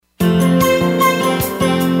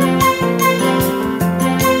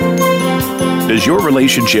Does your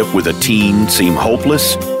relationship with a teen seem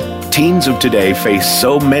hopeless? Teens of today face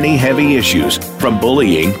so many heavy issues, from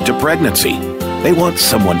bullying to pregnancy. They want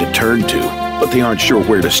someone to turn to, but they aren't sure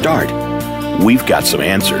where to start. We've got some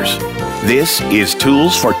answers. This is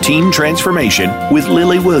Tools for Teen Transformation with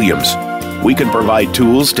Lily Williams. We can provide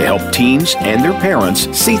tools to help teens and their parents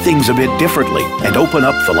see things a bit differently and open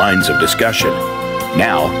up the lines of discussion.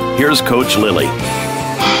 Now, here's Coach Lily.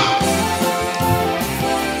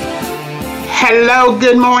 Hello,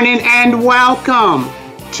 good morning, and welcome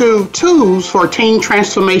to Tools for Teen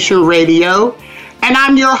Transformation Radio. And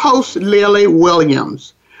I'm your host, Lily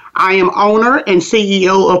Williams. I am owner and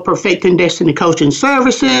CEO of Perfecting Destiny Coaching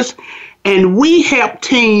Services, and we help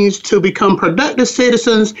teens to become productive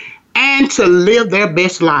citizens and to live their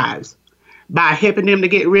best lives by helping them to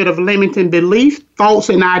get rid of limiting beliefs, thoughts,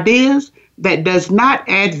 and ideas that does not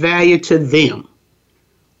add value to them.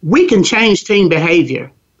 We can change teen behavior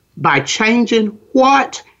by changing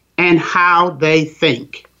what and how they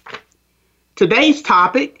think. Today's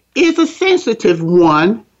topic is a sensitive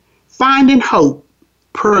one: finding hope,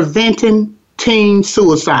 preventing teen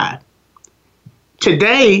suicide.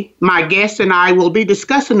 Today, my guest and I will be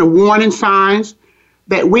discussing the warning signs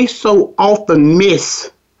that we so often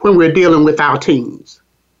miss when we're dealing with our teens.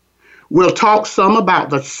 We'll talk some about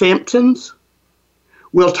the symptoms.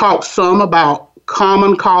 We'll talk some about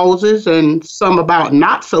common causes and some about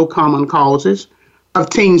not so common causes of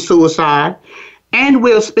teen suicide. And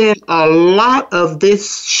we'll spend a lot of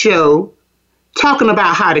this show talking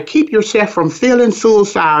about how to keep yourself from feeling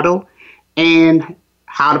suicidal and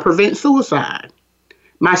how to prevent suicide.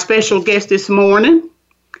 My special guest this morning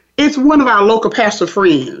is one of our local pastor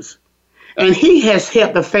friends, and he has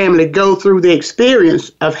helped the family go through the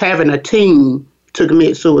experience of having a teen to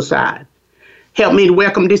commit suicide. Help me to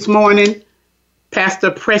welcome this morning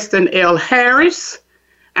Pastor Preston L. Harris,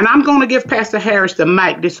 and I'm going to give Pastor Harris the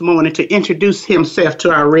mic this morning to introduce himself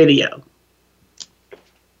to our radio.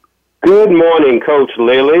 Good morning, Coach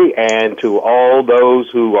Lily, and to all those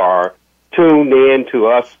who are tuned in to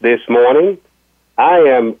us this morning. I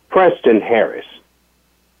am Preston Harris.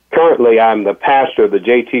 Currently, I'm the pastor of the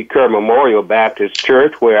J.T. Kerr Memorial Baptist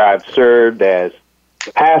Church, where I've served as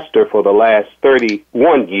pastor for the last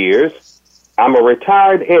 31 years. I'm a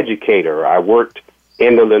retired educator. I worked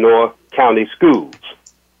in the Lenoir County Schools.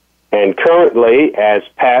 And currently, as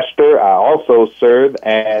pastor, I also serve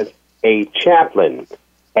as a chaplain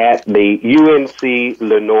at the UNC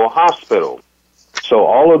Lenoir Hospital. So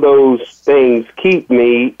all of those things keep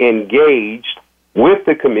me engaged with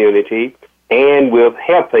the community and with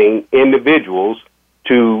helping individuals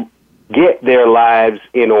to get their lives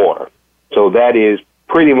in order. So that is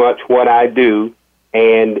pretty much what I do,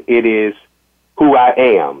 and it is who I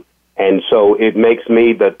am. And so it makes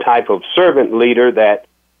me the type of servant leader that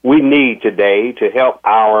we need today to help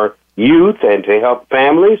our youth and to help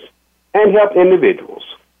families and help individuals.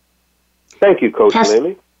 Thank you, Coach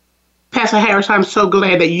Lily. Pastor Harris, I'm so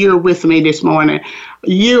glad that you're with me this morning.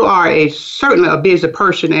 You are certainly a busy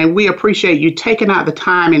person, and we appreciate you taking out the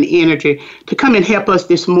time and energy to come and help us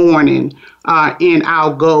this morning in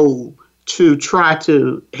our goal to try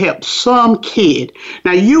to help some kid.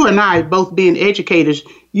 Now, you and I, both being educators,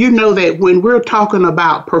 you know that when we're talking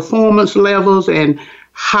about performance levels and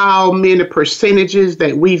how many percentages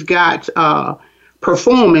that we've got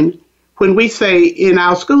performing, when we say in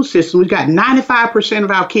our school system, we've got 95%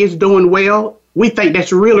 of our kids doing well, we think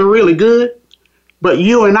that's really, really good. But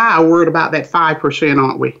you and I are worried about that 5%,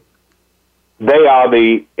 aren't we? They are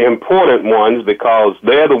the important ones because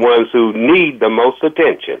they're the ones who need the most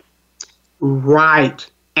attention. Right.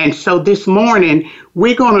 And so this morning,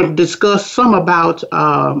 we're going to discuss some about,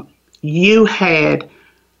 you had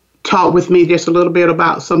talked with me just a little bit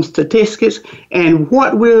about some statistics, and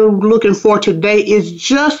what we're looking for today is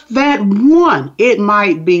just that one. It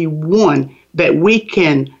might be one that we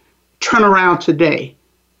can turn around today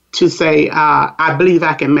to say, I believe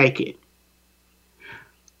I can make it.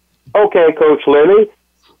 Okay, Coach Lily.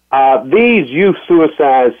 These youth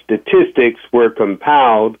suicide statistics were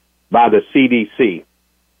compiled by the CDC.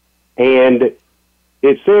 And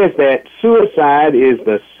it says that suicide is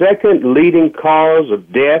the second leading cause of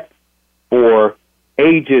death for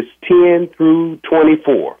ages 10 through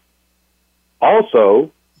 24.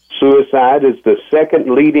 Also, suicide is the second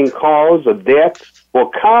leading cause of death for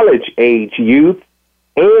college-age youth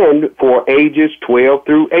and for ages 12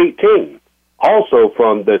 through 18, also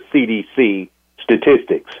from the CDC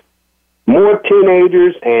statistics. More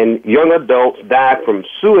teenagers and young adults die from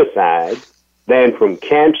suicide than from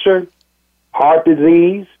cancer, heart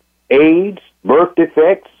disease, AIDS, birth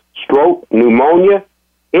defects, stroke, pneumonia,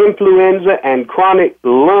 influenza, and chronic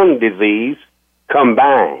lung disease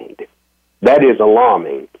combined. That is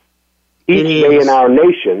alarming. Each day in our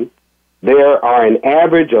nation, there are an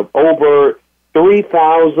average of over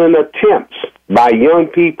 3,000 attempts by young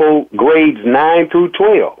people grades 9 through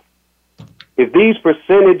 12. If these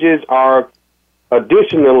percentages are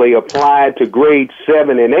additionally applied to grades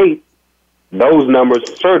 7 and 8, those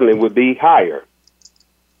numbers certainly would be higher.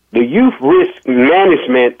 The Youth Risk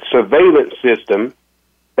Management Surveillance System,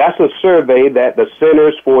 that's a survey that the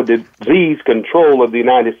Centers for Disease Control of the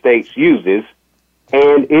United States uses,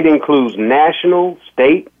 and it includes national,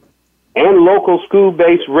 state, and local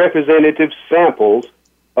school-based representative samples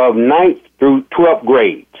of 9th through 12th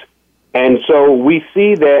grades. And so we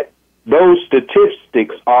see that those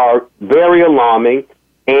statistics are very alarming,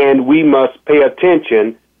 and we must pay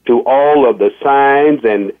attention to all of the signs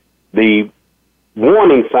and the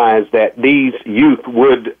warning signs that these youth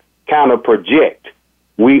would kind of project.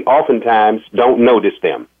 We oftentimes don't notice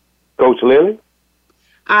them. Coach Lily?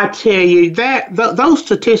 I tell you, that those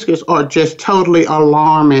statistics are just totally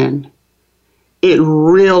alarming. It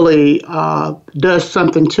really does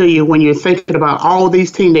something to you when you're thinking about all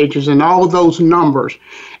these teenagers and all those numbers.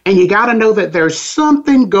 And you got to know that there's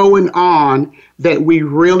something going on that we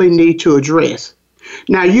really need to address.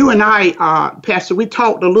 Now, you and I, Pastor, we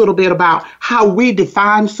talked a little bit about how we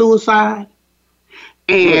define suicide.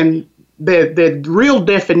 And the real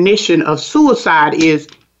definition of suicide is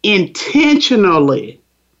intentionally.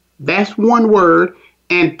 That's one word.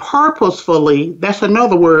 And purposefully, that's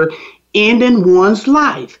another word, ending one's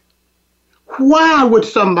life. Why would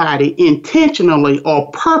somebody intentionally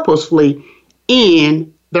or purposefully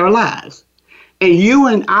end their lives? And you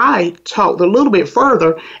and I talked a little bit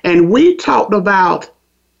further, and we talked about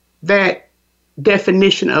that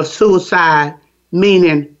definition of suicide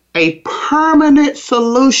meaning a permanent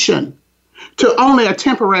solution to only a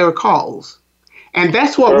temporary cause. And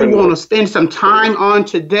that's what we want to spend some time on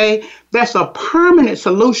today. That's a permanent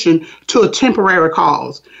solution to a temporary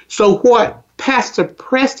cause. So what Pastor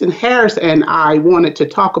Preston Harris and I wanted to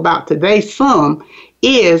talk about today some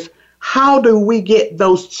is, how do we get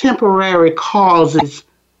those temporary causes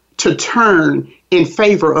to turn in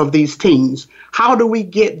favor of these teens? How do we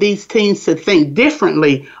get these teens to think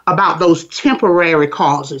differently about those temporary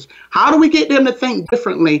causes? How do we get them to think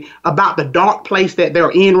differently about the dark place that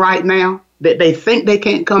they're in right now, that they think they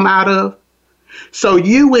can't come out of? So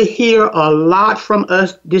you will hear a lot from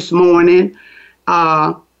us this morning.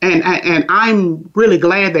 And I'm really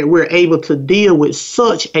glad that we're able to deal with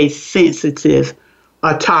such a sensitive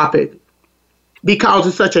topic, because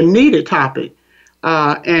it's such a needed topic.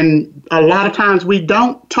 And a lot of times we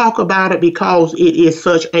don't talk about it because it is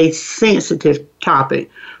such a sensitive topic.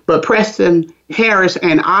 But Preston Harris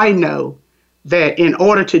and I know that in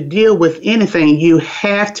order to deal with anything, you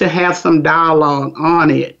have to have some dialogue on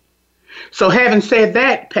it. So having said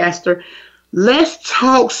that, Pastor, let's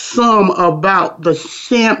talk some about the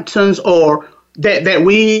symptoms or that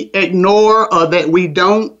we ignore or that we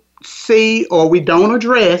don't see or we don't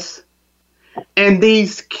address. And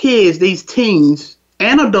these kids, these teens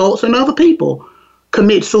and adults and other people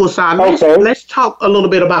commit suicide. Let's talk a little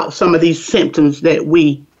bit about some of these symptoms that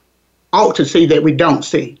we ought to see that we don't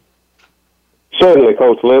see. Certainly,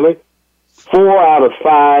 Coach Lily. 4 out of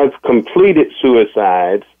 5 completed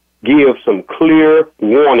suicides give some clear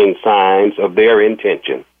warning signs of their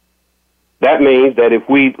intention. That means that if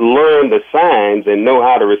we learn the signs and know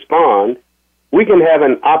how to respond, we can have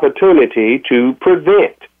an opportunity to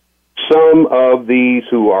prevent some of these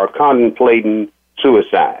who are contemplating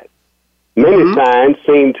suicide. Many signs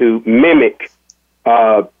seem to mimic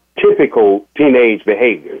typical teenage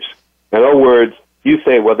behaviors. In other words, you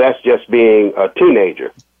say, well, that's just being a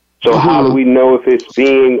teenager. So how do we know if it's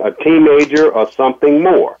being a teenager or something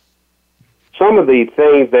more? Some of the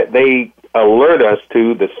things that they alert us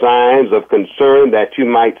to, the signs of concern that you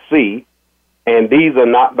might see, and these are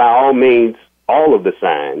not by all means all of the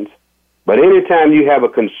signs, but anytime you have a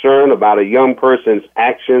concern about a young person's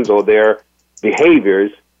actions or their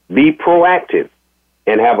behaviors, be proactive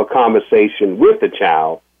and have a conversation with the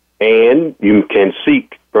child, and you can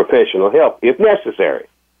seek professional help if necessary.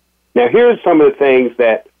 Now, here's some of the things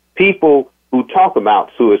that people who talk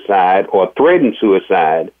about suicide or threaten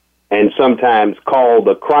suicide and sometimes call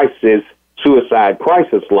the suicide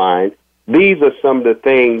crisis line, these are some of the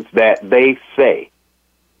things that they say.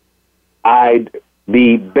 I'd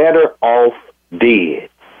be better off dead.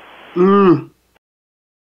 I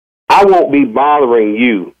won't be bothering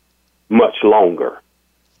you much longer.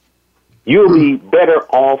 You'll be better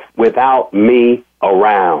off without me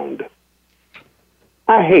around.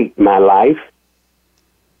 I hate my life.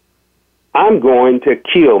 I'm going to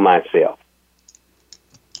kill myself.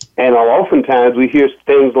 And oftentimes we hear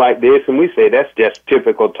things like this and we say, that's just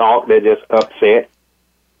typical talk. They're just upset.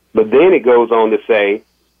 But then it goes on to say,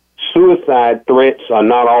 suicide threats are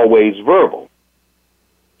not always verbal.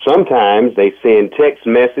 Sometimes they send text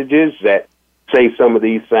messages that say some of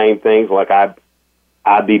these same things, like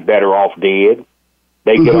I'd be better off dead.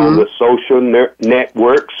 They get on the social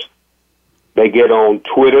networks. They get on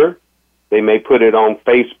Twitter. They may put it on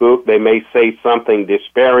Facebook. They may say something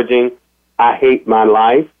disparaging. I hate my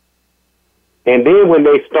life. And then when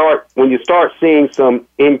you start seeing some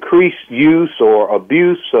increased use or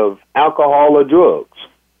abuse of alcohol or drugs,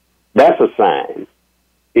 that's a sign.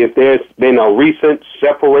 If there's been a recent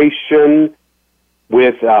separation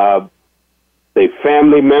with the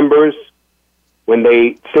family members, when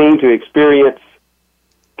they seem to experience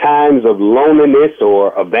times of loneliness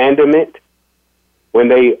or abandonment, when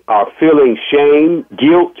they are feeling shame,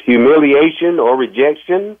 guilt, humiliation, or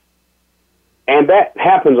rejection. And that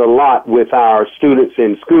happens a lot with our students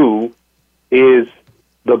in school, is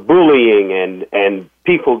the bullying and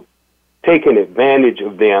people taking advantage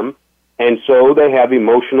of them. And so they have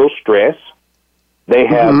emotional stress. They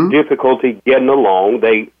have difficulty getting along.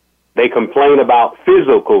 They complain about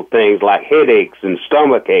physical things like headaches and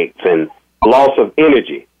stomach aches and loss of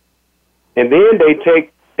energy. And then they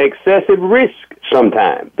take excessive risk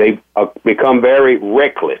sometimes. They become very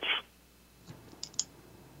reckless.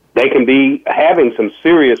 They can be having some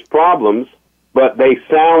serious problems, but they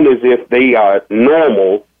sound as if they are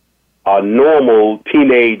normal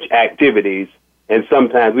teenage activities. And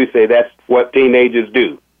sometimes we say that's what teenagers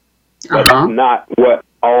do. But that's not what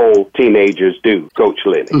all teenagers do, Coach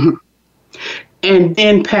Lily. And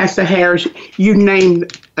then, Pastor Harris, you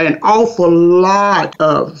named an awful lot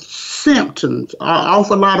of symptoms, an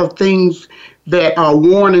awful lot of things that are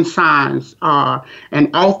warning signs, an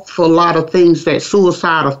awful lot of things that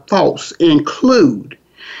suicidal thoughts include.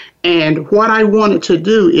 And what I wanted to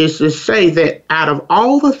do is to say that out of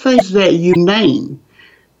all the things that you name,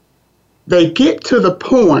 they get to the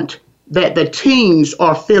point that the teens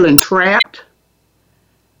are feeling trapped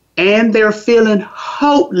and they're feeling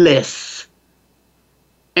hopeless.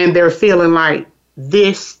 And they're feeling like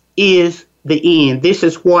this is the end. This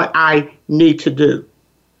is what I need to do.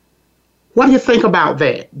 What do you think about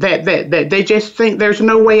that? That they just think there's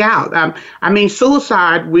no way out. I mean,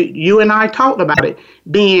 suicide, you and I talked about it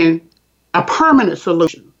being a permanent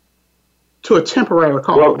solution to a temporary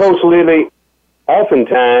cause. Well, Coach Lily,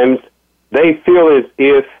 oftentimes they feel as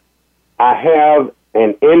if I have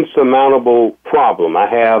an insurmountable problem. I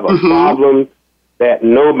have a problem that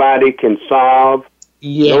nobody can solve.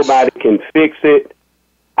 Yes. Nobody can fix it.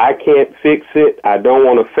 I can't fix it. I don't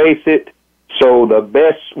want to face it. So the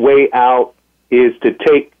best way out is to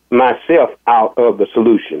take myself out of the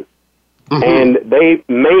solution. And they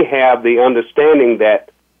may have the understanding that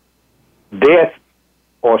death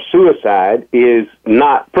or suicide is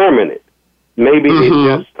not permanent. Maybe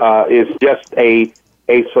it just is just a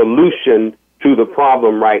solution to the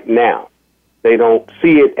problem right now. They don't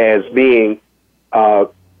see it as being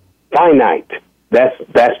finite.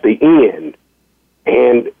 That's the end.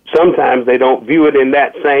 And sometimes they don't view it in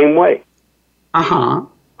that same way.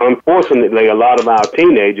 Unfortunately, a lot of our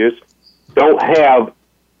teenagers don't have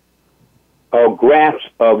a grasp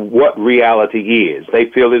of what reality is. They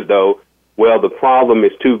feel as though, well, the problem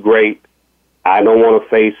is too great. I don't want to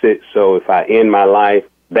face it. So if I end my life,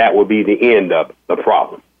 that will be the end of the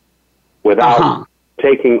problem, without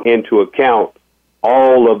taking into account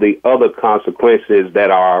all of the other consequences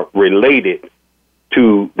that are related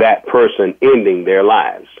to that person ending their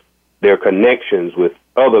lives, their connections with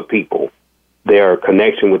other people, their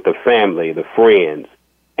connection with the family, the friends,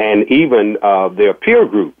 and even their peer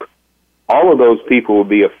group. All of those people will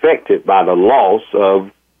be affected by the loss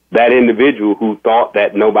of that individual who thought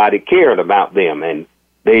that nobody cared about them and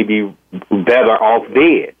they'd be better off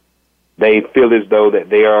dead. They feel as though that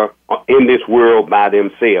they are in this world by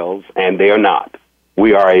themselves, and they are not.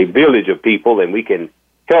 We are a village of people, and we can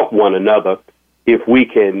help one another if we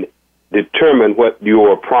can determine what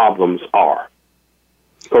your problems are.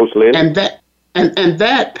 Coach Lynn? And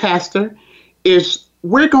that, Pastor, is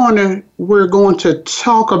we're going to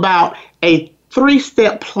talk about a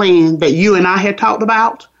 3-step plan that you and I had talked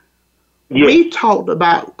about. Yes. We talked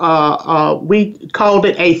about, we called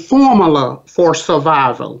it a formula for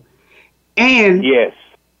survival. And yes,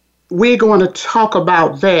 we're going to talk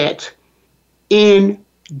about that in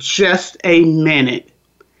just a minute.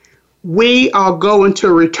 We are going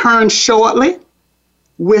to return shortly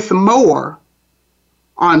with more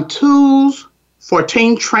on Tools for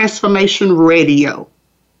Teen Transformation Radio.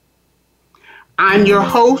 I'm your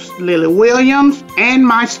host, Lily Williams, and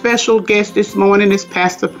my special guest this morning is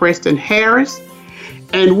Pastor Preston Harris.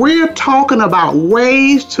 And we're talking about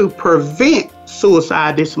ways to prevent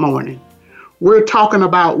suicide this morning. We're talking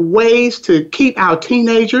about ways to keep our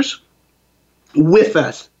teenagers with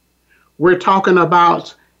us. We're talking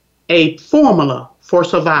about a formula for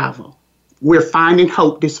survival. We're finding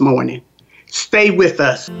hope this morning. Stay with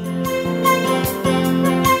us.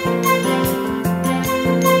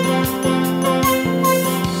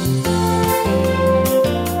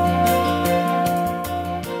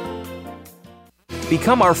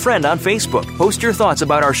 Become our friend on Facebook. Post your thoughts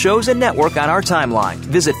about our shows and network on our timeline.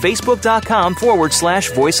 Visit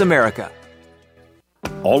facebook.com/Voice America.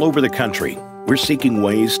 All over the country, we're seeking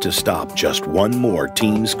ways to stop just one more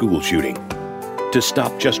teen school shooting, to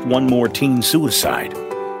stop just one more teen suicide,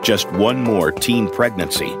 just one more teen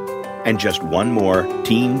pregnancy, and just one more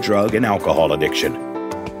teen drug and alcohol addiction.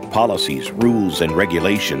 Policies, rules, and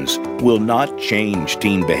regulations will not change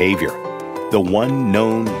teen behavior. The one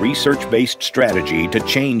known research-based strategy to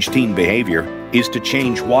change teen behavior is to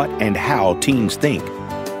change what and how teens think.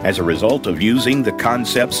 As a result of using the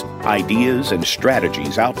concepts, ideas, and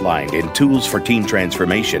strategies outlined in Tools for Teen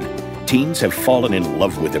Transformation, teens have fallen in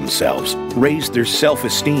love with themselves, raised their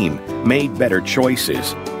self-esteem, made better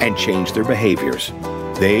choices, and changed their behaviors.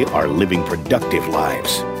 They are living productive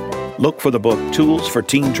lives. Look for the book Tools for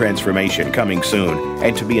Teen Transformation coming soon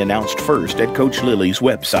and to be announced first at Coach Lily's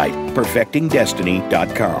website,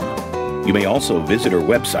 perfectingdestiny.com. You may also visit her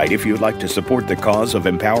website if you'd like to support the cause of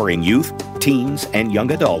empowering youth, teens, and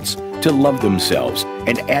young adults to love themselves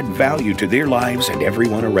and add value to their lives and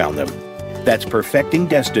everyone around them. That's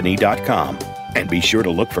perfectingdestiny.com. And be sure to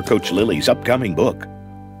look for Coach Lily's upcoming book.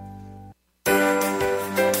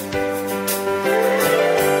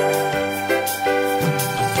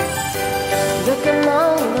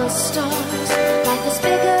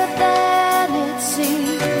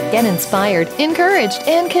 Get inspired, encouraged,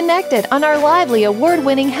 and connected on our lively,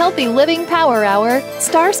 award-winning Healthy Living Power Hour,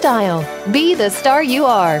 Star Style. Be the star you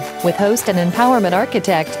are, with host and empowerment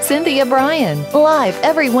architect Cynthia Bryan. Live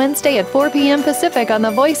every Wednesday at 4 p.m. Pacific on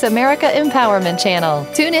the Voice America Empowerment Channel.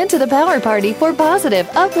 Tune in to the Power Party for positive,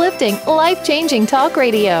 uplifting, life-changing talk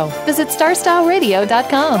radio. Visit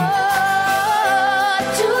starstyleradio.com.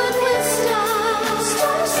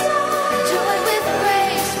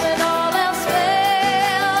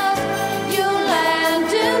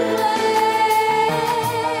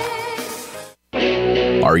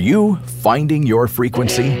 Are you finding your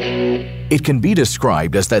frequency? It can be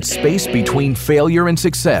described as that space between failure and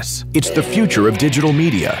success. It's the future of digital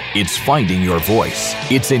media. It's finding your voice.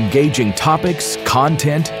 It's engaging topics,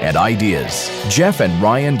 content, and ideas. Jeff and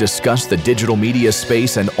Ryan discuss the digital media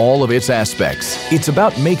space and all of its aspects. It's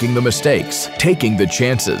about making the mistakes, taking the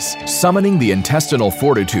chances, summoning the intestinal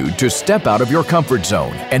fortitude to step out of your comfort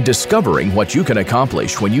zone, and discovering what you can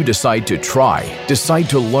accomplish when you decide to try, decide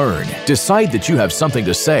to learn, decide that you have something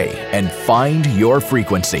to say, and find your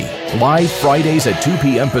frequency. Live Fridays at 2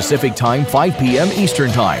 p.m. Pacific Time, 5 p.m.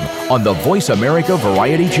 Eastern Time on the Voice America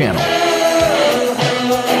Variety Channel.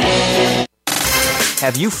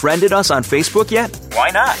 Have you friended us on Facebook yet? Why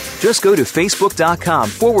not? Just go to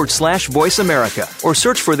facebook.com/Voice America or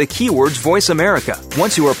search for the keywords Voice America.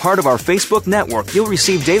 Once you are part of our Facebook network, you'll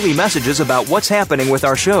receive daily messages about what's happening with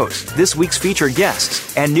our shows, this week's featured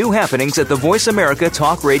guests, and new happenings at the Voice America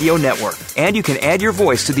Talk Radio Network. And you can add your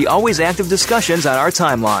voice to the always active discussions on our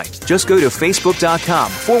timeline. Just go to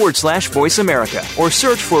facebook.com/Voice America or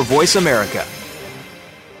search for Voice America.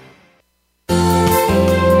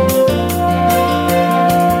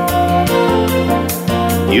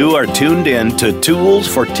 You are tuned in to Tools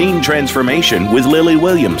for Teen Transformation with Lily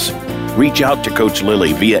Williams. Reach out to Coach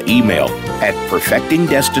Lily via email at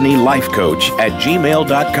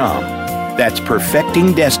perfectingdestinylifecoach@gmail.com. That's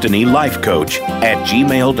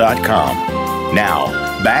perfectingdestinylifecoach@gmail.com. Now,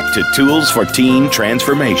 back to Tools for Teen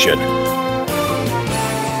Transformation.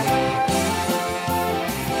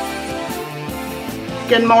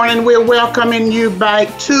 Good morning. We're welcoming you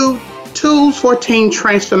back to Tools for Teen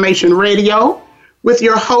Transformation Radio with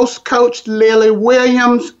your host, Coach Lily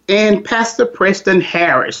Williams and Pastor Preston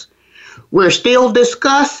Harris. We're still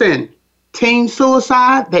discussing teen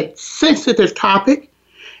suicide, that sensitive topic,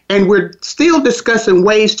 and we're still discussing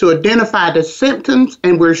ways to identify the symptoms,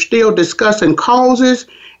 and we're still discussing causes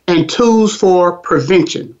and tools for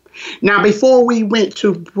prevention. Now, before we went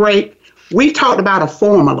to break, we talked about a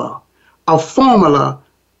formula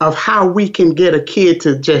of how we can get a kid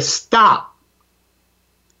to just stop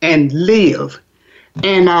and live.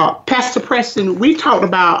 And Pastor Preston, we talked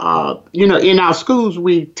about, in our schools,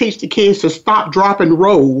 we teach the kids to stop, drop, and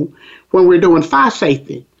roll, when we're doing fire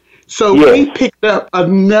safety. So Yes. we picked up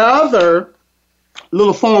another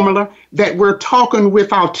little formula that we're talking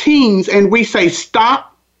with our teens, and we say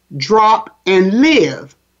stop, drop, and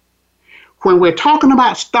live. When we're talking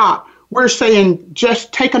about stop, we're saying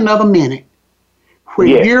just take another minute. When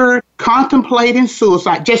Yes. you're contemplating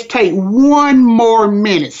suicide, just take one more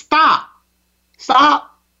minute. Stop.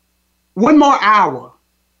 Stop. One more hour.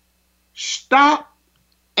 Stop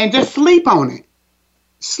and just sleep on it.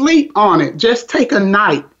 Sleep on it. Just take a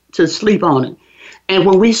night to sleep on it. And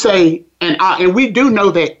when we say, and we do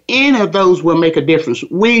know that any of those will make a difference.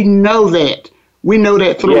 We know that. We know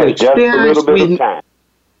that through experience. Just a little bit of time.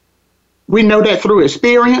 We know that through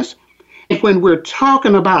experience. And when we're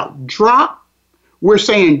talking about drop, we're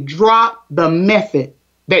saying drop the method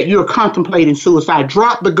that you're contemplating suicide.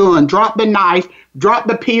 Drop the gun, drop the knife, drop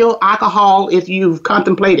the pill, alcohol, if you've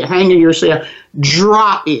contemplated hanging yourself.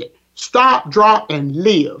 Drop it. Stop, drop, and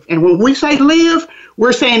live. And when we say live,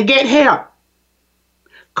 we're saying get help.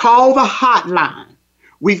 Call the hotline.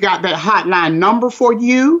 We've got that hotline number for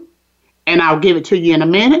you, and I'll give it to you in a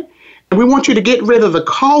minute. And we want you to get rid of the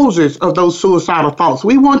causes of those suicidal thoughts.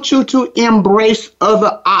 We want you to embrace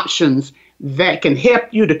other options that can help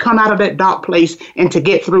you to come out of that dark place and to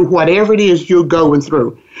get through whatever it is you're going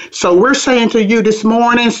through. So we're saying to you this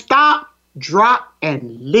morning, stop, drop,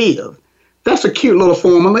 and live. That's a cute little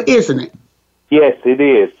formula, isn't it? Yes, it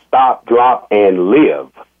is. Stop, drop, and live.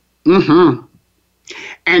 Mm-hmm.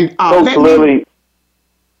 And Coach Lily,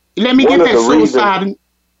 let me get that suicide.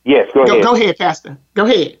 Yes, go ahead. Go ahead, Pastor. Go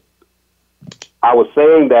ahead. I was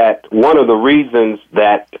saying that one of the reasons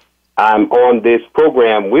that I'm on this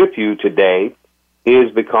program with you today is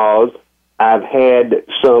because I've had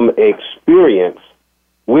some experience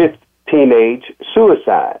with teenage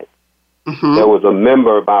suicide. Mm-hmm. There was a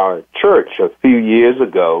member of our church a few years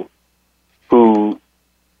ago who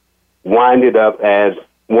winded up as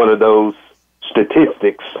one of those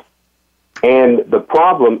statistics. And the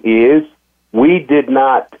problem is we did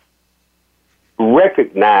not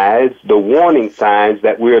recognize the warning signs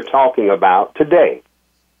that we're talking about today.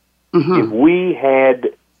 Mm-hmm. If we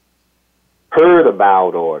had heard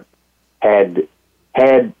about or had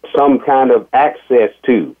some kind of access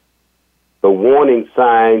to the warning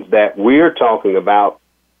signs that we're talking about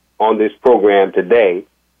on this program today,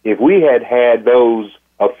 if we had those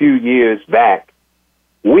a few years back,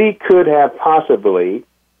 we could have possibly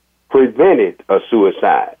prevented a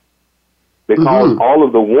suicide. Because all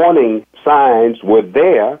of the warning signs were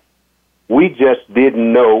there, we just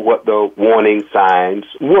didn't know what the warning signs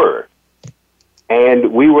were.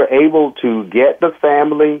 And we were able to get the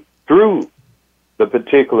family through the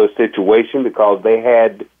particular situation because they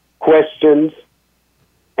had questions,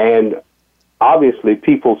 and obviously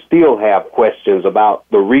people still have questions about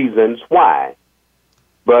the reasons why.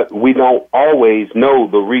 But we don't always know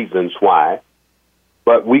the reasons why.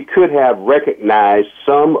 But we could have recognized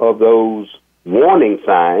some of those warning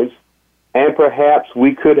signs, and perhaps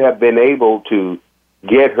we could have been able to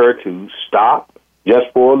get her to stop just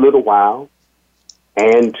for a little while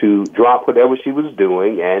and to drop whatever she was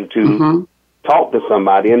doing and to talk to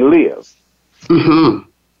somebody and live.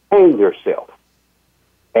 Hang yourself.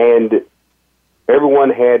 And everyone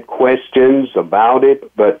had questions about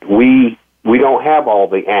it, but we don't have all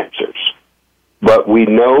the answers. But we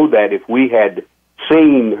know that if we had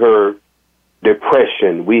seen her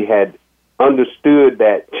depression, we had understood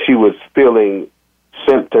that she was feeling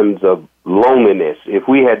symptoms of loneliness, if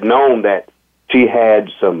we had known that she had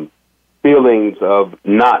some feelings of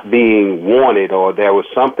not being wanted, or there was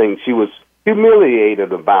something she was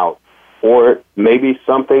humiliated about, or maybe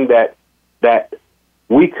something that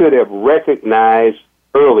we could have recognized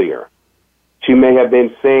earlier. She may have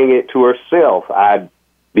been saying it to herself, I'd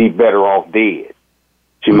be better off dead.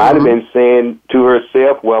 She might have been saying to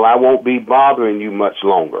herself, well, I won't be bothering you much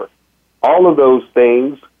longer. All of those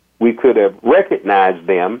things, we could have recognized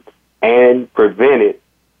them and prevented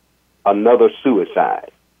another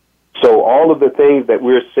suicide. So all of the things that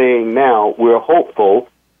we're saying now, we're hopeful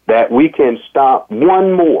that we can stop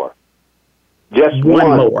one more. Just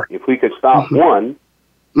one more. If we could stop one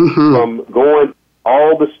from going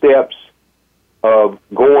all the steps of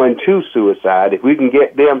going to suicide, if we can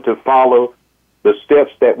get them to follow the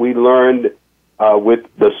steps that we learned with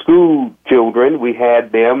the school children, we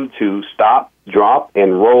had them to stop, drop,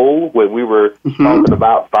 and roll when we were talking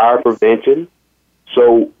about fire prevention.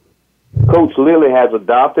 So Coach Lily has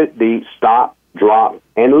adopted the stop, drop,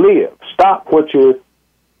 and live. Stop what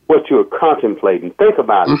you're contemplating. Think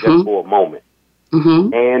about it just for a moment.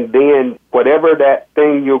 And then whatever that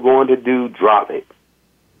thing you're going to do, drop it.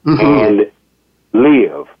 And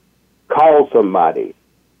live. Call somebody.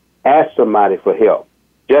 ask somebody for help.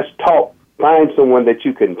 Just talk. Find someone that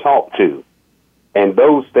you can talk to. And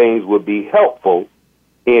those things would be helpful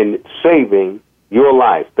in saving your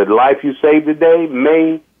life. The life you save today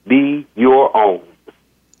may be your own.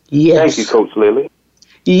 Yes. Thank you, Coach Lily.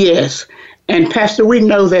 Yes. And Pastor, we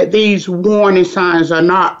know that these warning signs are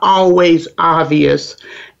not always obvious.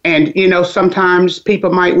 And, sometimes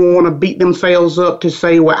people might want to beat themselves up to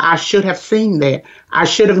say, well, I should have seen that. I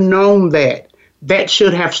should have known that. That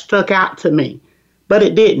should have stuck out to me. But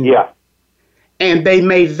it didn't. Yeah. And they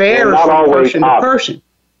may vary from person to person.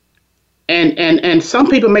 And some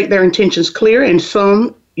people make their intentions clear, and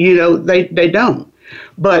some, they don't.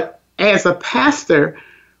 But as a pastor,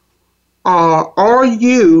 are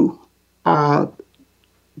you to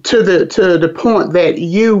the point that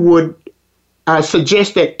you would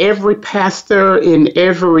suggest that every pastor in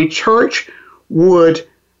every church would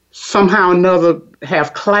somehow or another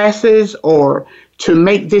have classes, or to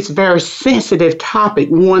make this very sensitive topic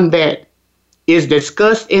one that is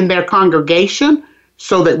discussed in their congregation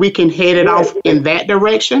so that we can head it off in that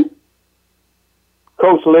direction?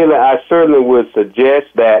 Coach Lily, I certainly would suggest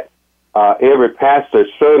that every pastor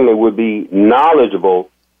certainly would be knowledgeable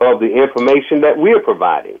of the information that we're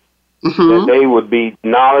providing. That they would be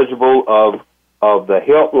knowledgeable of the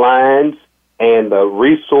helplines and the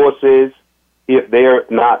resources if they're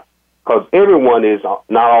not, because everyone is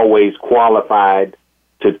not always qualified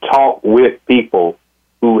to talk with people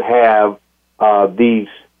who have these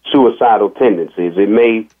suicidal tendencies. It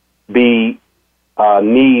may be a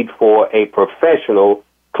need for a professional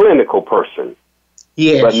clinical person.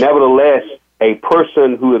 Yes. But nevertheless, a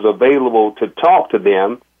person who is available to talk to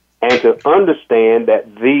them and to understand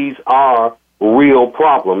that these are real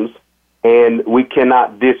problems, and we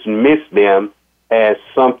cannot dismiss them as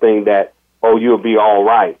something that, oh, you'll be all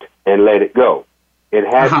right, and let it go. It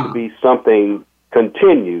has to be something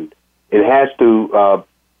continued. It has to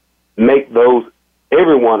make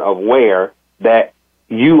everyone aware that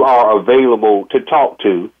you are available to talk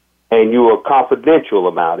to, and you are confidential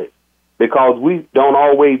about it, because we don't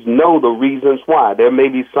always know the reasons why. There may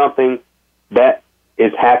be something that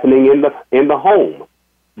is happening in the home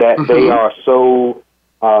that they are so,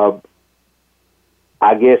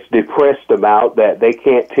 depressed about that they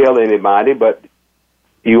can't tell anybody. But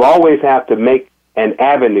you always have to make an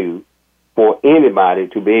avenue for anybody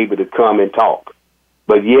to be able to come and talk.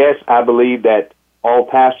 But yes, I believe that all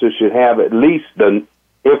pastors should have at least the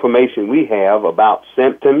information we have about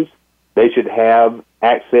symptoms. They should have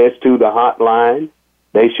access to the hotline.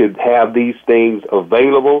 They should have these things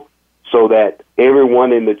available so that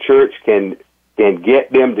everyone in the church can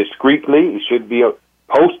get them discreetly. It should be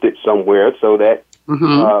posted somewhere so that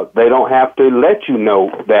they don't have to let you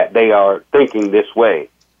know that they are thinking this way.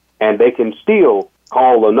 And they can still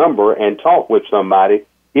call a number and talk with somebody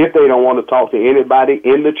if they don't want to talk to anybody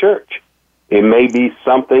in the church. It may be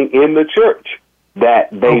something in the church that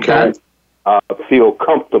they don't feel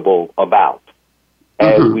comfortable about.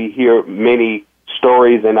 As we hear many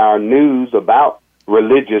stories in our news about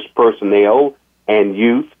religious personnel and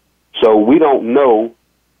youth, so we don't know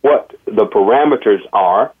what the parameters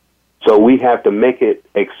are, so we have to make it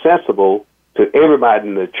accessible to everybody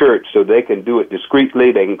in the church so they can do it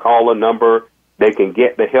discreetly, they can call a number, they can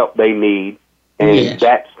get the help they need, and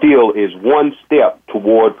that still is one step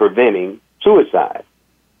toward preventing suicide.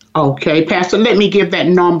 Okay, Pastor, let me give that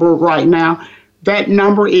number right now. That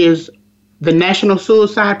number is the National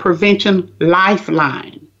Suicide Prevention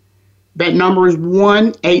Lifeline. That number is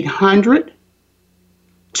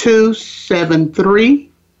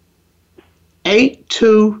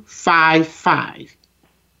 1-800-273-8255.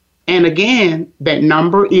 And again, that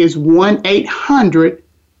number is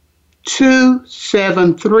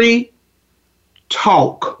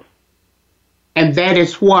 1-800-273-TALK. And that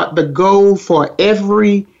is what the goal for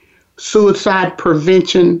every suicide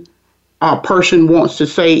prevention person wants to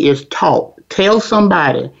say is talk. Tell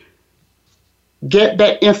somebody. Get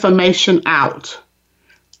that information out.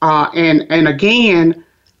 And again,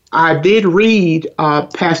 I did read,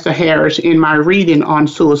 Pastor Harris, in my reading on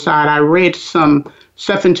suicide, I read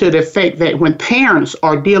something to the effect that when parents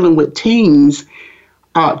are dealing with teens,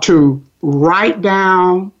 to write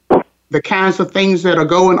down the kinds of things that are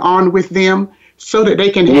going on with them so that they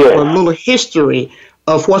can have a little history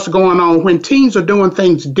of what's going on when teens are doing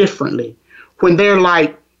things differently. When they're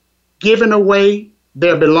like giving away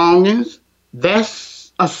their belongings,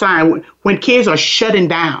 that's a sign. When kids are shutting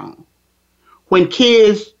down, when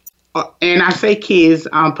kids, and I say kids,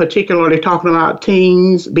 I'm particularly talking about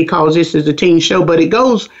teens because this is a teen show, but it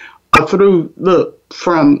goes through,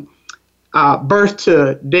 from birth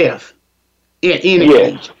to death in any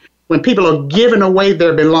age. when people are giving away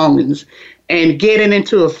their belongings and getting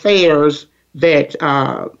into affairs that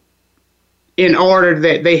in order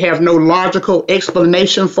that they have no logical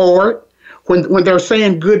explanation for it, when they're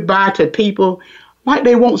saying goodbye to people like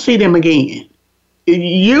they won't see them again.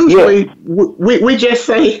 Usually we just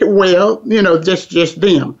say, well, just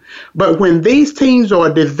them. But when these teens are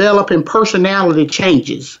developing personality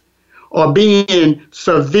changes or being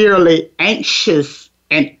severely anxious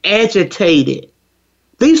and agitated,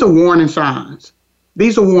 these are warning signs.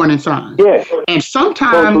 These are warning signs. Yes. And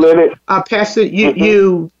sometimes, Pastor,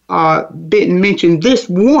 you didn't mention this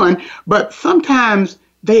one, but sometimes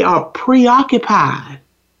they are preoccupied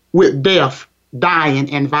with death,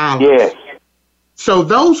 dying, and violence. Yes. So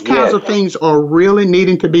those kinds of things are really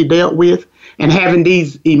needing to be dealt with, and having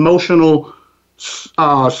these emotional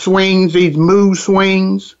swings, these mood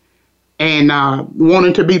swings, and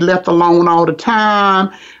wanting to be left alone all the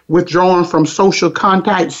time, withdrawing from social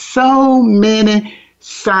contact. So many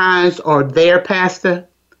signs are there, Pastor,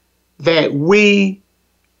 that we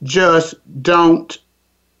just don't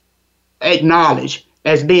acknowledge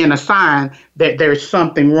as being a sign that there's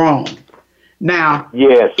something wrong. Now,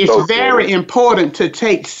 it's very important to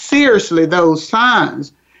take seriously those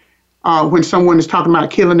signs when someone is talking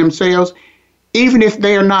about killing themselves, even if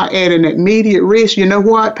they are not at an immediate risk. You know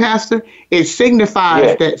what, Pastor? It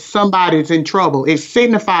signifies that somebody's in trouble. It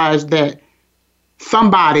signifies that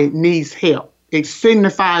somebody needs help. It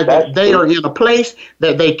signifies that they are in a place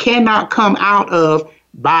that they cannot come out of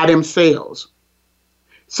by themselves.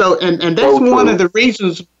 So, and that's one of the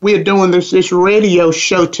reasons we're doing this radio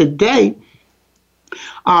show today,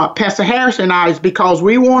 Pastor Harris and I, is because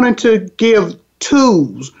we wanted to give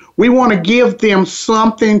tools. We want to give them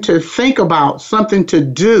something to think about, something to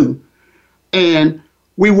do. And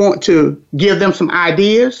we want to give them some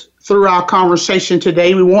ideas through our conversation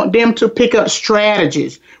today. We want them to pick up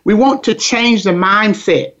strategies. We want to change the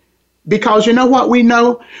mindset, because you know what we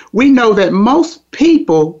know? We know that most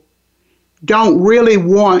people don't really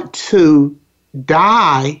want to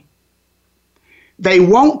die. They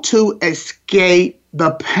want to escape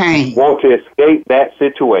the pain. Want to escape that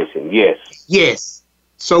situation, yes. Yes.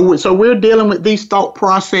 So we're dealing with these thought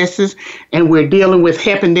processes, and we're dealing with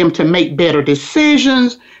helping them to make better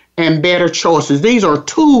decisions and better choices. These are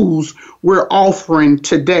tools we're offering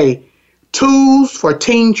today, tools for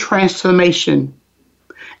teen transformation.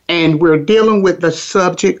 And we're dealing with the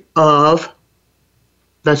sensitive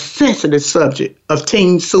subject of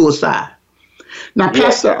teen suicide. Now,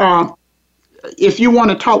 Pastor, if you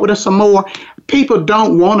want to talk with us some more, people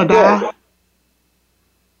don't want to die.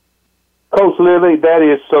 Coach Lily, that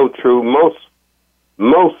is so true.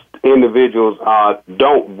 Most individuals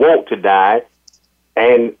don't want to die,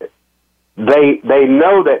 and they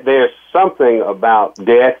know that there's something about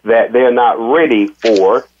death that they're not ready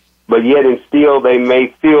for, but yet and still they may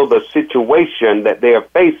feel the situation that they're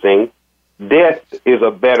facing, death is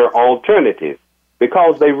a better alternative,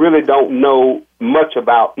 because they really don't know much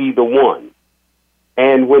about either one.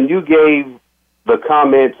 And when you gave the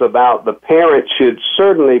comments about the parents should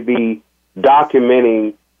certainly be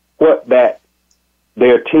documenting what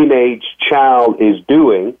their teenage child is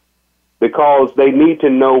doing, because they need to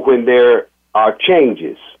know when there are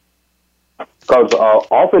changes. Because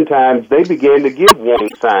oftentimes they begin to give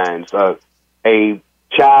warning signs. A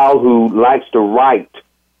child who likes to write,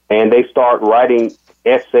 and they start writing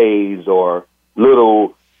essays or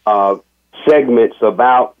little segments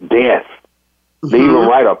about death. They even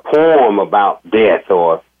write a poem about death,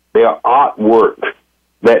 or their artwork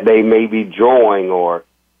that they may be drawing, or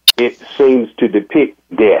it seems to depict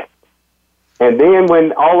death. And then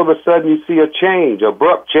when all of a sudden you see a change,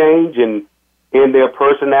 abrupt change in their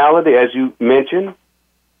personality, as you mentioned,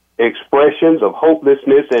 expressions of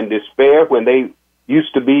hopelessness and despair when they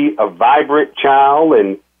used to be a vibrant child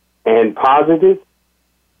and positive,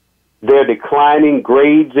 they're declining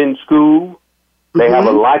grades in school. They have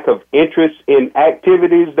a lack of interest in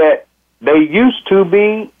activities that they used to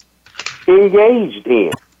be engaged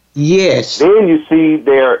in. Yes. Then you see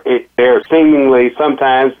they're seemingly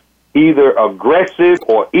sometimes either aggressive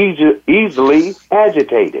or easily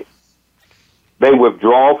agitated. They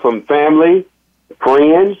withdraw from family,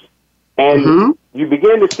 friends, and you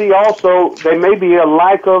begin to see also there may be a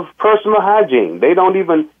lack of personal hygiene. They don't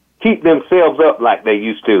even keep themselves up like they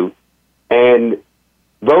used to. And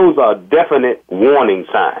those are definite warning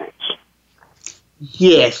signs.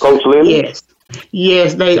 Yes. Coach Lily?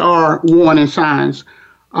 Yes, they are warning signs.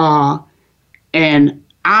 And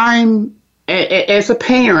I'm, as a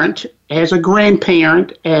parent, as a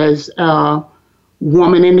grandparent, as a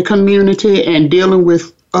woman in the community and dealing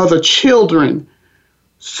with other children,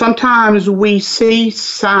 sometimes we see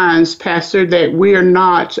signs, Pastor, that we're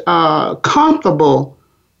not comfortable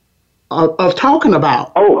of talking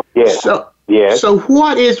about. Oh, yes. So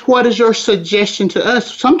what is your suggestion to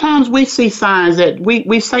us? Sometimes we see signs that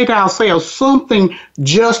we say to ourselves, something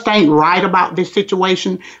just ain't right about this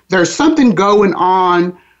situation. There's something going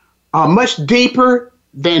on much deeper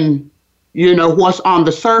than, what's on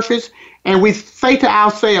the surface. And we say to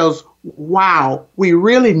ourselves, wow, we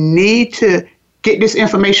really need to get this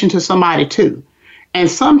information to somebody too. And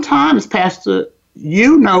sometimes, Pastor,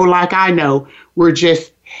 like I know, we're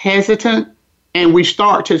just hesitant and we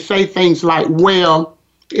start to say things like, well,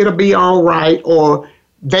 it'll be all right, or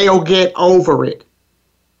they'll get over it.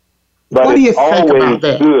 But what do you think about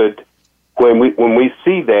that? It's always good when we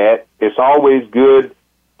see that. It's always good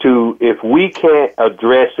to, if we can't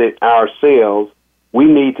address it ourselves, we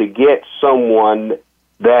need to get someone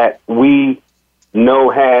that we know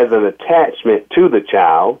has an attachment to the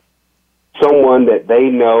child, someone that they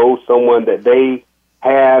know, someone that they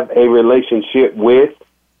have a relationship with,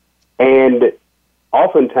 and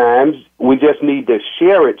oftentimes we just need to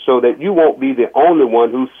share it so that you won't be the only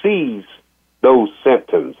one who sees those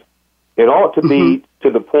symptoms. It ought to be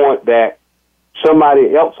to the point that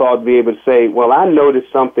somebody else ought to be able to say, well, I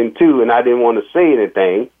noticed something too, and I didn't want to say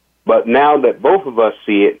anything, but now that both of us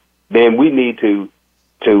see it, then we need to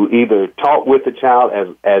either talk with the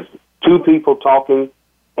child as two people talking,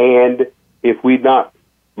 and if we're not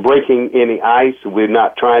breaking any ice, we're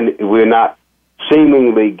not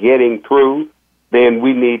seemingly getting through, then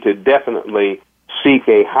we need to definitely seek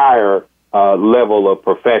a higher level of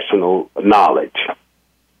professional knowledge.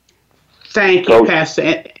 Thank you,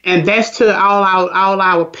 Pastor. And that's to all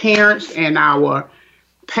our parents and our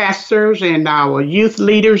pastors and our youth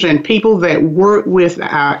leaders and people that work with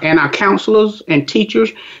and our counselors and teachers,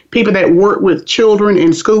 people that work with children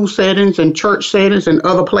in school settings and church settings and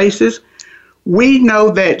other places. We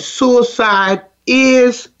know that suicide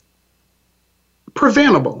is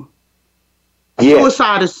preventable. Yes.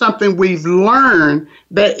 Suicide is something we've learned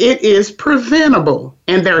that it is preventable,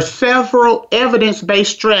 and there are several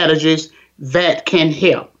evidence-based strategies that can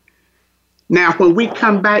help. Now, when we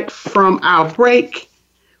come back from our break,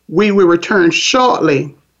 we will return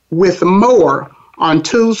shortly with more on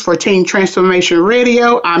Tools for Teen Transformation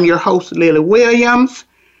Radio. I'm your host, Lily Williams,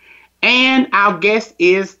 and our guest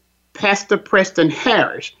is Pastor Preston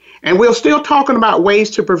Harris. And we're still talking about ways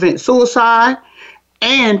to prevent suicide.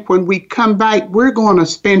 And when we come back, we're going to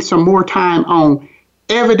spend some more time on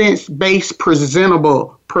evidence-based,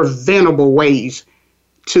 preventable ways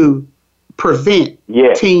to prevent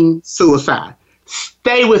teen suicide.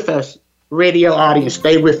 Stay with us, radio audience.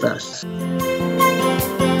 Stay with us.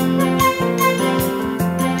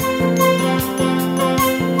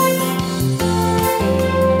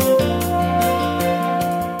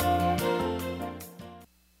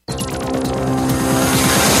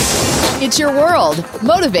 It's your world.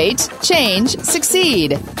 Motivate, change,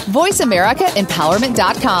 succeed.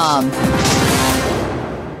 VoiceAmericaEmpowerment.com.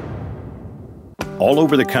 All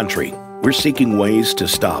over the country, we're seeking ways to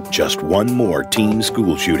stop just one more teen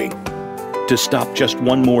school shooting, to stop just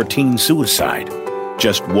one more teen suicide,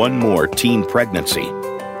 just one more teen pregnancy,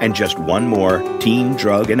 and just one more teen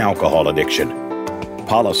drug and alcohol addiction.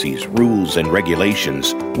 Policies, rules, and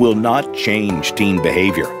regulations will not change teen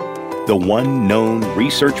behavior. The one known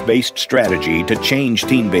research-based strategy to change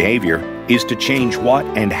teen behavior is to change what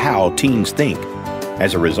and how teens think.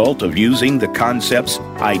 As a result of using the concepts,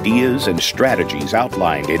 ideas, and strategies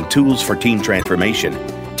outlined in Tools for Teen Transformation,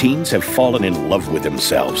 teens have fallen in love with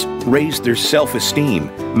themselves, raised their self-esteem,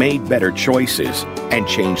 made better choices, and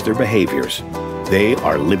changed their behaviors. They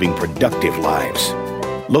are living productive lives.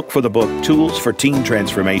 Look for the book Tools for Teen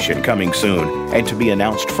Transformation coming soon and to be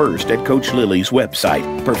announced first at Coach Lily's website,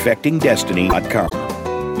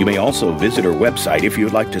 perfectingdestiny.com. You may also visit her website if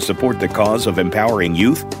you'd like to support the cause of empowering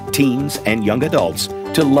youth, teens, and young adults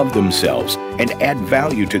to love themselves and add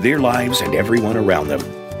value to their lives and everyone around them.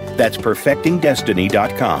 That's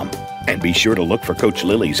perfectingdestiny.com. And be sure to look for Coach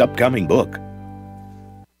Lily's upcoming book.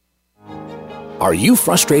 Are you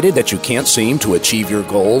frustrated that you can't seem to achieve your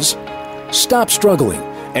goals? Stop struggling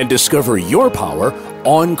and discover your power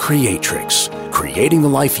on Creatrix, Creating the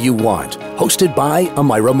Life You Want, hosted by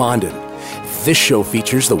Amira Mondin. This show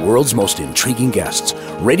features the world's most intriguing guests,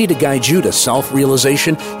 ready to guide you to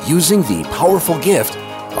self-realization using the powerful gift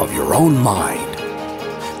of your own mind.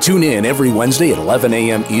 Tune in every Wednesday at 11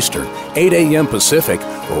 a.m. Eastern, 8 a.m. Pacific,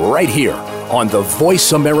 right here on the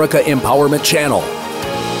Voice America Empowerment Channel.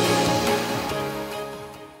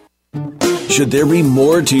 Should there be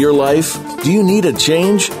more to your life? Do you need a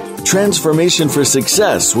change? Transformation for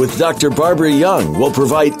Success with Dr. Barbara Young will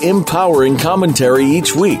provide empowering commentary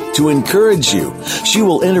each week to encourage you. She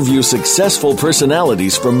will interview successful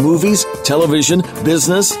personalities from movies, television,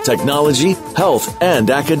 business, technology, health, and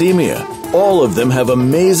academia. All of them have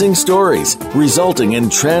amazing stories, resulting in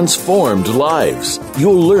transformed lives.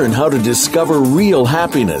 You'll learn how to discover real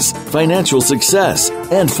happiness, financial success,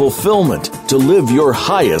 and fulfillment to live your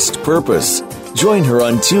highest purpose. Join her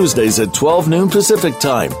on Tuesdays at 12 noon Pacific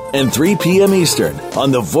Time and 3 p.m. Eastern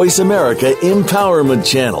on the Voice America Empowerment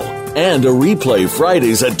Channel, and a replay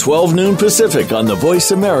Fridays at 12 noon Pacific on the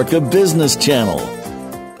Voice America Business Channel.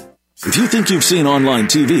 If you think you've seen online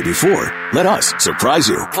TV before, let us surprise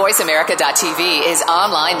you. VoiceAmerica.tv is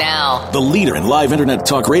online now. The leader in live internet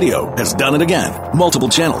talk radio has done it again. Multiple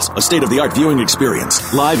channels, a state-of-the-art viewing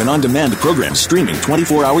experience, live and on-demand programs streaming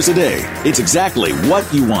 24 hours a day. It's exactly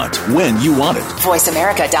what you want, when you want it.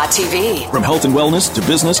 VoiceAmerica.tv. From health and wellness to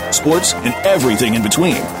business, sports, and everything in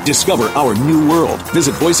between. Discover our new world.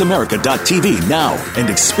 Visit VoiceAmerica.tv now and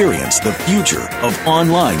experience the future of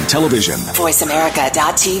online television.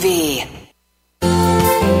 VoiceAmerica.tv.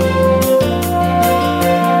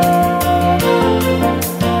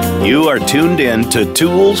 You are tuned in to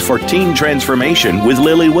Tools for Teen Transformation with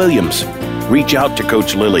Lily Williams. Reach out to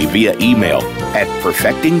Coach Lily via email at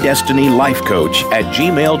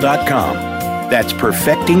perfectingdestinylifecoach@gmail.com. That's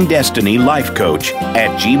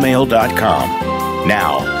perfectingdestinylifecoach@gmail.com.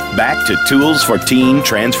 Now, back to Tools for Teen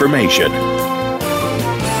Transformation.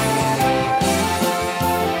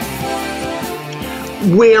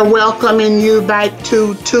 We're welcoming you back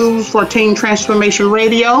to Tools for Teen Transformation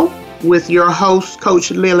Radio with your host, Coach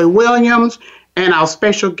Lily Williams, and our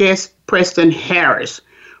special guest, Preston Harris.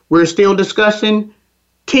 We're still discussing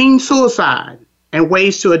teen suicide and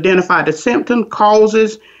ways to identify the symptom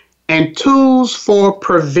causes and tools for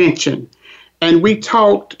prevention. And we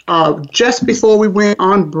talked, just before we went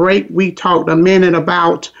on break, we talked a minute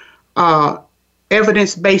about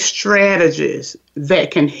evidence-based strategies that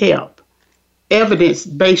can help.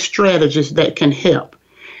 Evidence-based strategies that can help.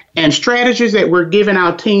 And strategies that we're giving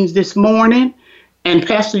our teens this morning, and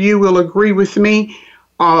Pastor, you will agree with me,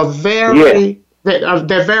 are they're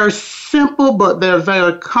very simple, but they're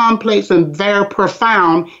very complex and very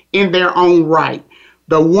profound in their own right.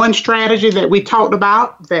 The one strategy that we talked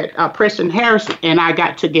about that Preston Harris and I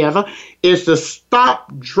got together is to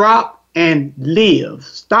stop, drop, and live.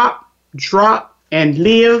 Stop, drop, and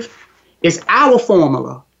live is our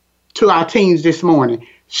formula to our teens this morning.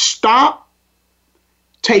 Stop.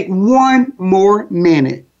 Take one more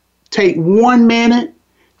minute. Take 1 minute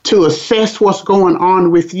to assess what's going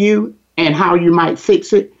on with you and how you might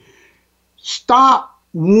fix it. Stop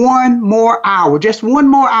 1 more hour, just 1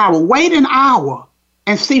 more hour. Wait an hour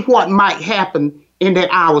and see what might happen in that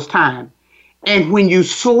hour's time. And when you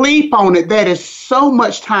sleep on it, that is so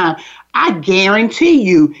much time. I guarantee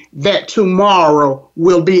you that tomorrow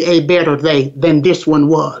will be a better day than this one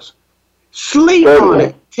was. Sleep on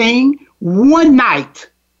it, teen, one night.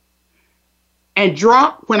 And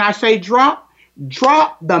drop, when I say drop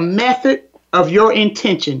the method of your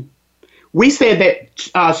intention. We said that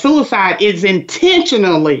suicide is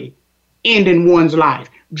intentionally ending one's life.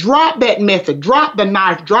 Drop that method, drop the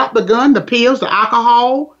knife, drop the gun, the pills, the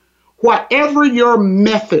alcohol, whatever your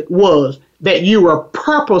method was that you were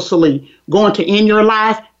purposely going to end your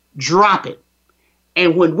life, drop it.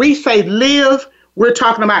 And when we say live, we're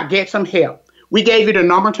talking about get some help. We gave you the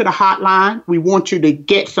number to the hotline. We want you to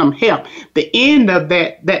get some help. The end of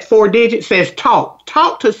that 4 digits says talk.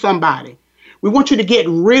 Talk to somebody. We want you to get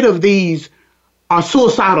rid of these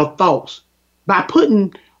suicidal thoughts by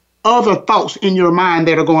putting other thoughts in your mind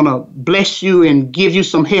that are going to bless you and give you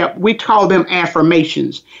some help. We call them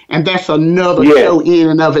affirmations, and that's another show in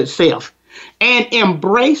and of itself. And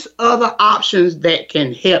embrace other options that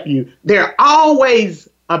can help you. There always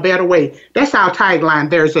a better way. That's our tagline.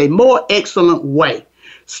 There's a more excellent way.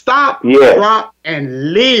 Stop, drop,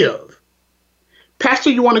 and live.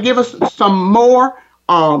 Pastor, you want to give us some more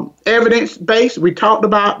evidence-based? We talked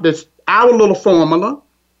about this, our little formula.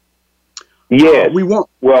 Yes.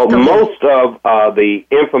 Most of the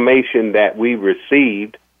information that we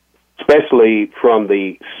received, especially from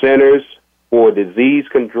the Centers for Disease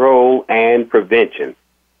Control and Prevention,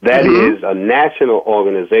 that is a national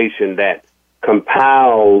organization that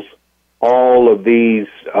compiles all of these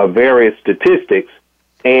various statistics,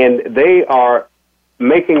 and they are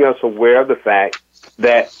making us aware of the fact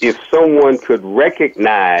that if someone could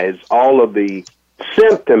recognize all of the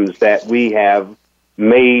symptoms that we have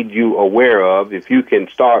made you aware of, if you can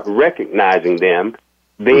start recognizing them,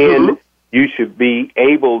 then you should be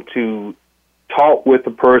able to talk with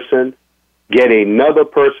the person, get another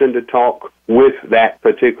person to talk with that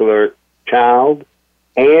particular child,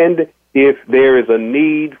 and if there is a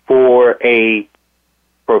need for a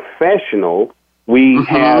professional, we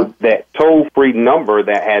have that toll-free number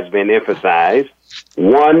that has been emphasized,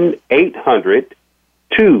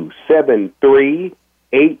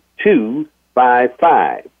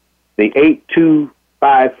 1-800-273-8255. The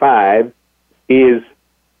 8255 is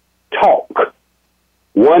TALK.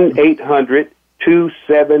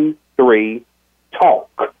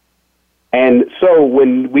 1-800-273-TALK. And so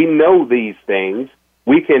when we know these things,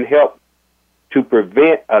 we can help to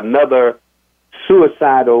prevent another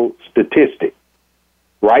suicidal statistic.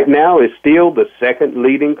 Right now, it's still the second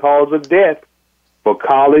leading cause of death for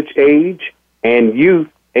college age and youth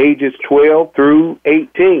ages 12 through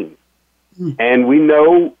 18. And we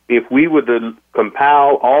know if we were to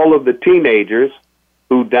compile all of the teenagers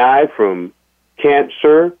who die from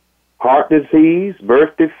cancer, heart disease,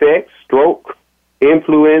 birth defects, stroke,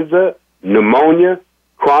 influenza, pneumonia,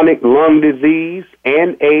 chronic lung disease,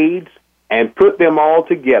 and AIDS, and put them all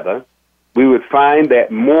together, we would find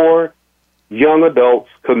that more young adults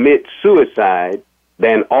commit suicide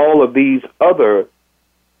than all of these other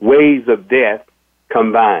ways of death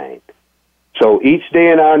combined. So each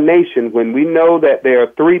day in our nation, when we know that there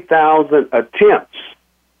are 3,000 attempts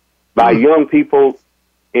by young people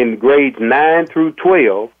in grades 9 through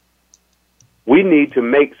 12, we need to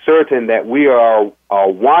make certain that we are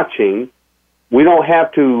watching. We don't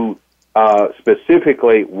have to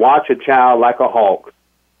specifically watch a child like a hawk,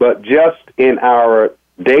 but just in our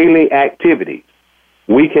daily activities,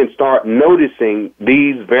 we can start noticing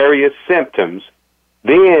these various symptoms.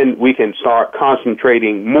 Then we can start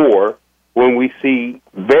concentrating more when we see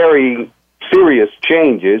very serious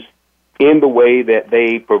changes in the way that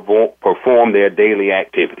they perform their daily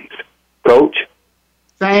activities. Coach?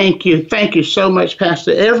 Thank you. Thank you so much,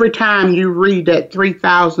 Pastor. Every time you read that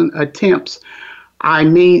 3,000 attempts, I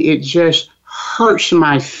mean, it just hurts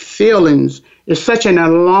my feelings. It's such an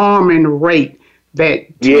alarming rate that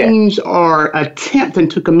teens are attempting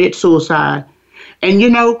to commit suicide. And, you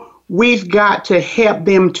know, we've got to help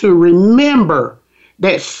them to remember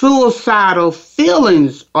that suicidal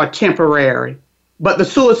feelings are temporary, but the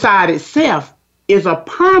suicide itself is a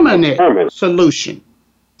permanent solution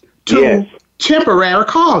to temporary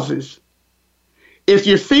causes. If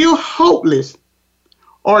you feel hopeless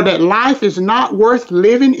or that life is not worth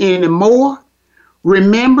living anymore,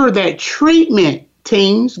 remember that treatment,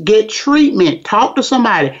 teens, get treatment. Talk to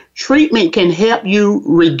somebody. Treatment can help you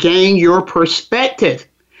regain your perspective,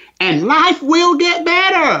 and life will get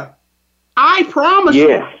better. I promise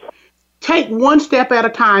you. Take one step at a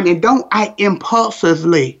time and don't act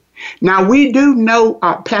impulsively. Now, we do know,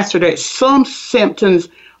 Pastor, that some symptoms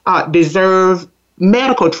deserve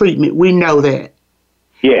medical treatment. We know that.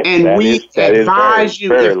 Yes, and we advise you.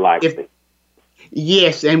 Very likely.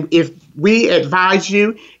 Yes, and if we advise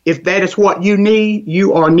you, if that is what you need,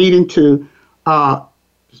 you are needing to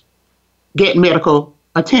get medical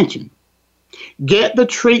attention. Get the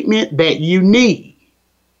treatment that you need.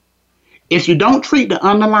 If you don't treat the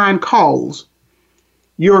underlying cause,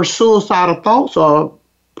 your suicidal thoughts are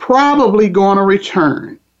probably going to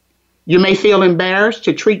return. You may feel embarrassed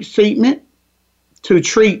to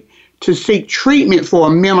seek treatment for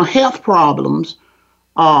mental health problems,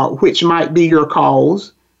 which might be your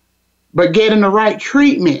cause, but getting the right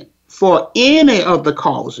treatment for any of the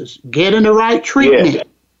causes. Getting the right treatment.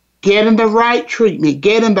 Getting the right treatment.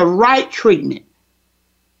 Getting the right treatment.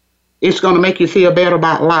 It's going to make you feel better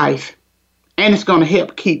about life. And it's going to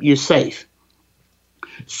help keep you safe.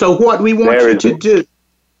 So what we want you to do,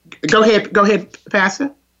 go ahead,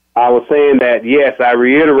 Pastor. I was saying that, yes, I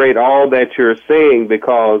reiterate all that you're saying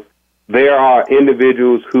because there are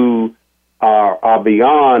individuals who are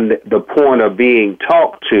beyond the point of being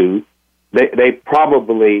talked to. They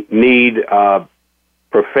probably need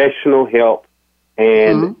professional help,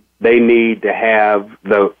 and they need to have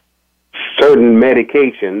the certain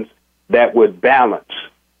medications that would balance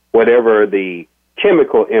whatever the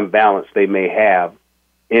chemical imbalance they may have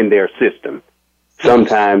in their system.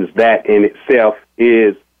 Sometimes that in itself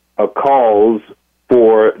is a cause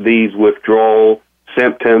for these withdrawal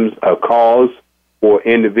symptoms, a cause for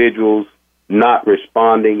individuals not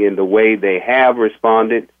responding in the way they have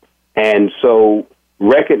responded. And so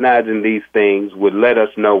recognizing these things would let us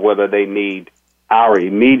know whether they need our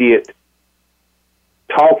immediate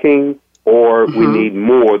talking or we need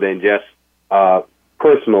more than just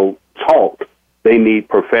personal talk. They need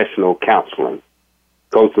professional counseling.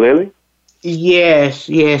 Coach Lily? Yes.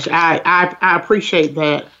 I appreciate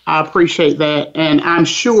that. And I'm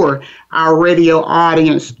sure our radio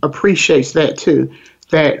audience appreciates that too.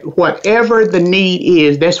 that whatever the need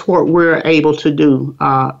is, that's what we're able to do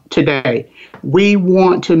today. We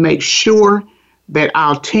want to make sure that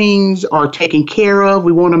our teens are taken care of.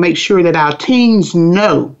 We want to make sure that our teens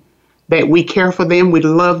know that we care for them, we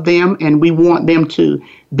love them, and we want them to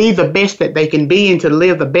be the best that they can be and to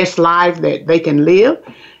live the best life that they can live.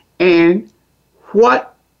 And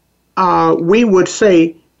what we would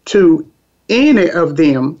say to any of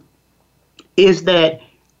them is that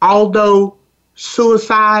although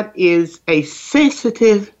suicide is a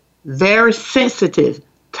sensitive, very sensitive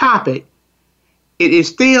topic, it is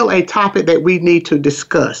still a topic that we need to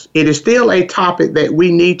discuss. It is still a topic that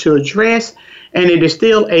we need to address, and it is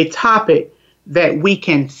still a topic that we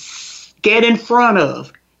can get in front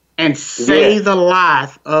of and save the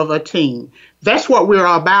life of a teen. That's what we're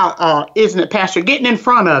about, isn't it, Pastor? Getting in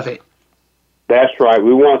front of it. That's right.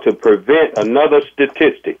 We want to prevent another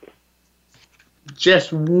statistic.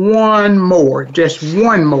 Just one more.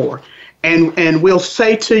 And we'll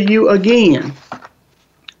say to you again,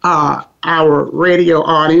 our radio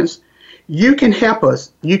audience, you can help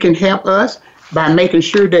us. You can help us by making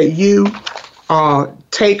sure that you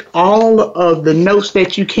take all of the notes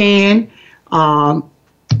that you can,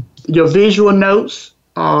 your visual notes.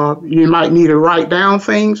 You might need to write down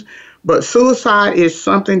things, but suicide is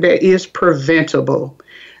something that is preventable.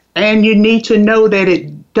 And you need to know that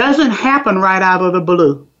it doesn't happen right out of the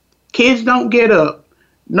blue. Kids don't get up.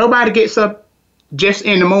 Nobody gets up just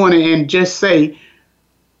in the morning and just say,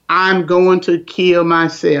 I'm going to kill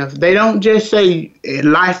myself. They don't just say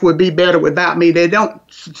life would be better without me. They don't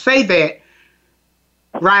say that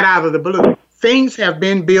right out of the blue. Things have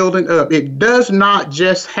been building up. It does not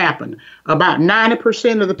just happen. About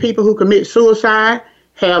 90% of the people who commit suicide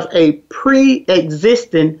have a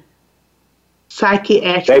pre-existing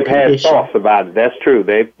psychiatric They've had condition. thoughts about it. That's true.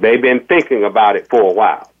 They've been thinking about it for a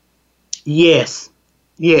while. Yes.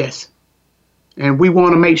 And we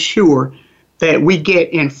want to make sure that we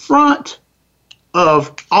get in front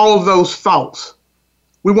of all of those thoughts.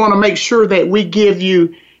 We want to make sure that we give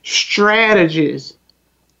you strategies.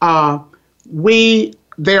 There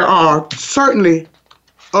are certainly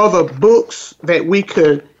other books that we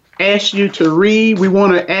could ask you to read. We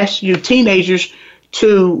want to ask you teenagers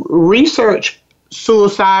to research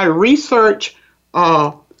suicide, research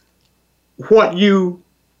what you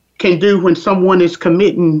can do when someone is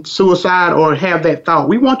committing suicide or have that thought.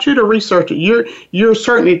 We want you to research it. You're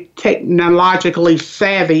certainly technologically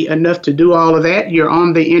savvy enough to do all of that. You're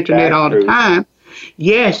on the internet all the time.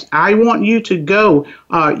 Yes, I want you to go.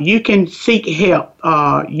 You can seek help.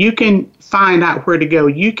 You can find out where to go.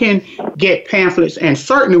 You can get pamphlets. And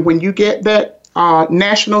certainly when you get that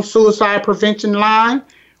National Suicide Prevention Line,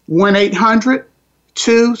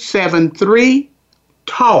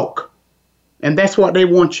 1-800-273-TALK. And that's what they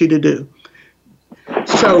want you to do.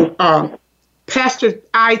 So, Pastor,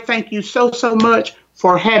 I thank you so much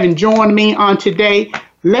for having joined me on today.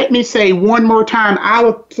 Let me say one more time,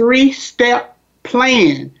 our 3-step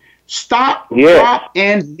plan. Stop, drop,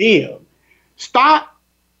 and live. Stop.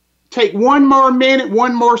 Take one more minute,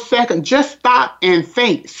 one more second. Just stop and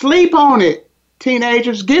think. Sleep on it,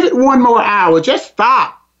 teenagers. Give it one more hour. Just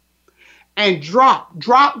stop. And drop.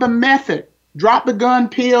 Drop the method. Drop the gun,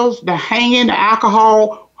 pills, the hanging, the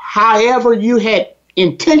alcohol, however you had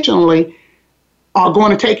intentionally are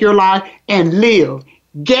going to take your life, and live.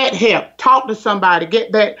 Get help. Talk to somebody.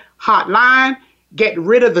 Get that hotline. Get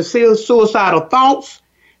rid of the suicidal thoughts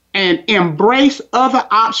and embrace other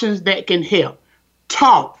options that can help.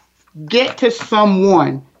 Talk. Get to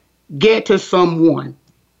someone.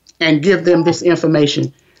 And give them this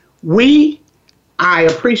information. I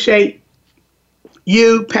appreciate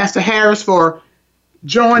you, Pastor Harris, for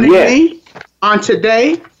joining me on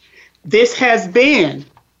today. This has been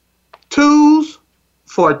Tools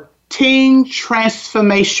for Teen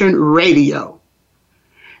Transformation Radio.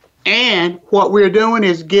 And what we're doing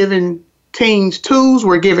is giving teens tools.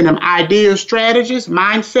 We're giving them ideas, strategies,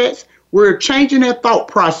 mindsets. We're changing their thought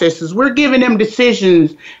processes. We're giving them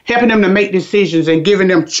decisions, helping them to make decisions and giving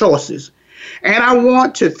them choices. And I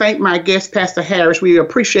want to thank my guest, Pastor Harris. We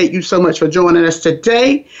appreciate you so much for joining us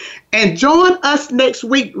today. And join us next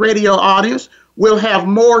week, radio audience. We'll have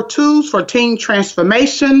more tools for teen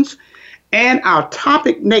transformations. And our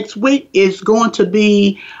topic next week is going to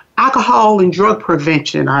be alcohol and drug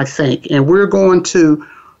prevention, I think. And we're going to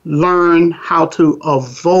learn how to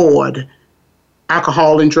avoid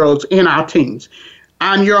alcohol and drugs in our teens.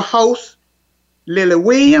 I'm your host, Lily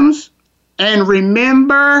Williams. And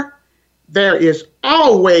remember, there is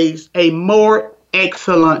always a more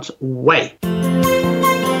excellent way.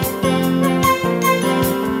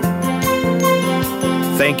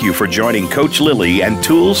 thank you for joining Coach Lily and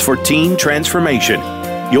Tools for Teen Transformation.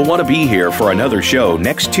 You'll want to be here for another show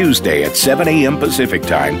next Tuesday at 7 a.m. Pacific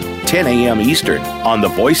Time, 10 a.m. Eastern on the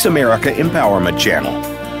Voice America Empowerment Channel.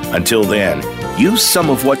 Until then, use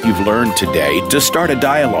some of what you've learned today to start a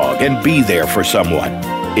dialogue and be there for someone.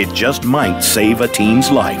 It just might save a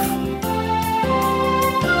teen's life.